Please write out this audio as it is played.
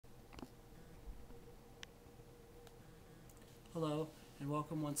Hello and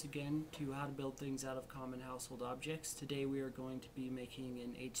welcome once again to How to Build Things Out of Common Household Objects. Today we are going to be making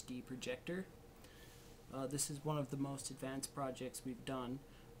an HD projector. This is one of the most advanced projects we've done,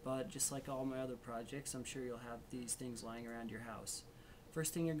 but just like all my other projects, I'm sure you'll have these things lying around your house.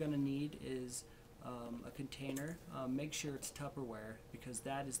 First thing you're going to need is a container. Make sure it's Tupperware because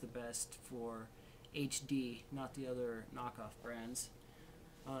that is the best for HD, not the other knockoff brands.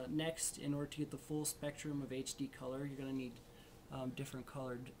 Next, in order to get the full spectrum of HD color, you're going to need different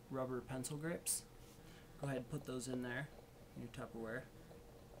colored rubber pencil grips. Go ahead and put those in there in your Tupperware.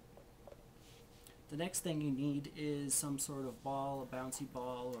 The next thing you need is some sort of ball, a bouncy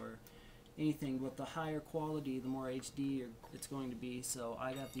ball, or anything. With the higher quality, the more HD it's going to be. So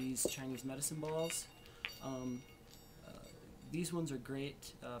I got these Chinese medicine balls. These ones are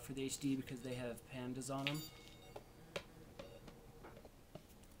great for the HD because they have pandas on them.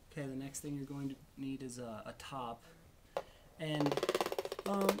 Okay, the next thing you're going to need is a top, and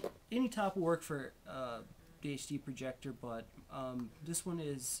any top will work for the HD projector, but this one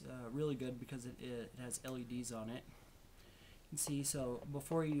is really good because it has LEDs on it. You can see, so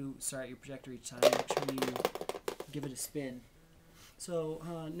before you start your projector each time, make sure you give it a spin. So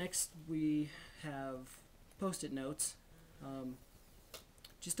next we have post-it notes.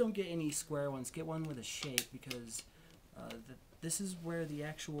 Just don't get any square ones, get one with a shape because this is where the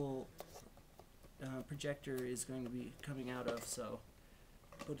actual projector is going to be coming out of, so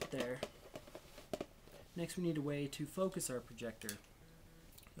put it there. Next we need a way to focus our projector.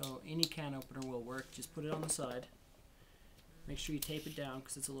 So any can opener will work, just put it on the side. Make sure you tape it down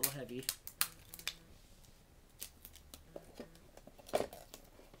because it's a little heavy.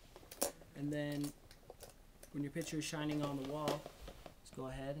 And then when your picture is shining on the wall, just go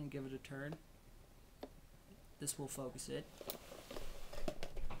ahead and give it a turn. This will focus it.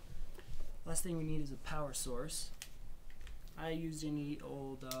 Last thing we need is a power source. I used any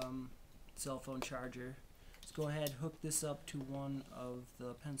old cell phone charger. Let's go ahead, hook this up to one of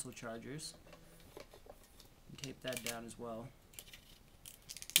the pencil chargers and tape that down as well.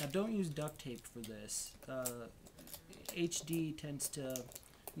 Now don't use duct tape for this. HD tends to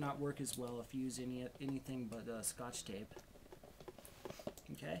not work as well if you use anything but Scotch tape.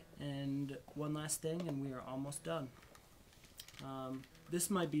 Okay, and one last thing and we are almost done. This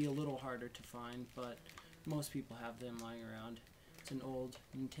might be a little harder to find, but most people have them lying around. It's an old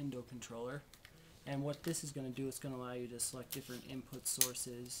Nintendo controller, and what this is going to do, it's going to allow you to select different input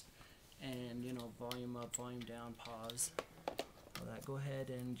sources and, you know, volume up, volume down, pause, all that. Go ahead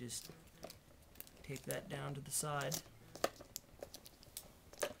and just tape that down to the side.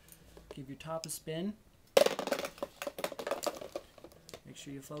 Give your top a spin. Make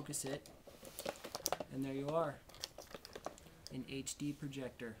sure you focus it, and there you are, an HD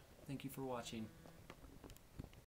projector. Thank you for watching.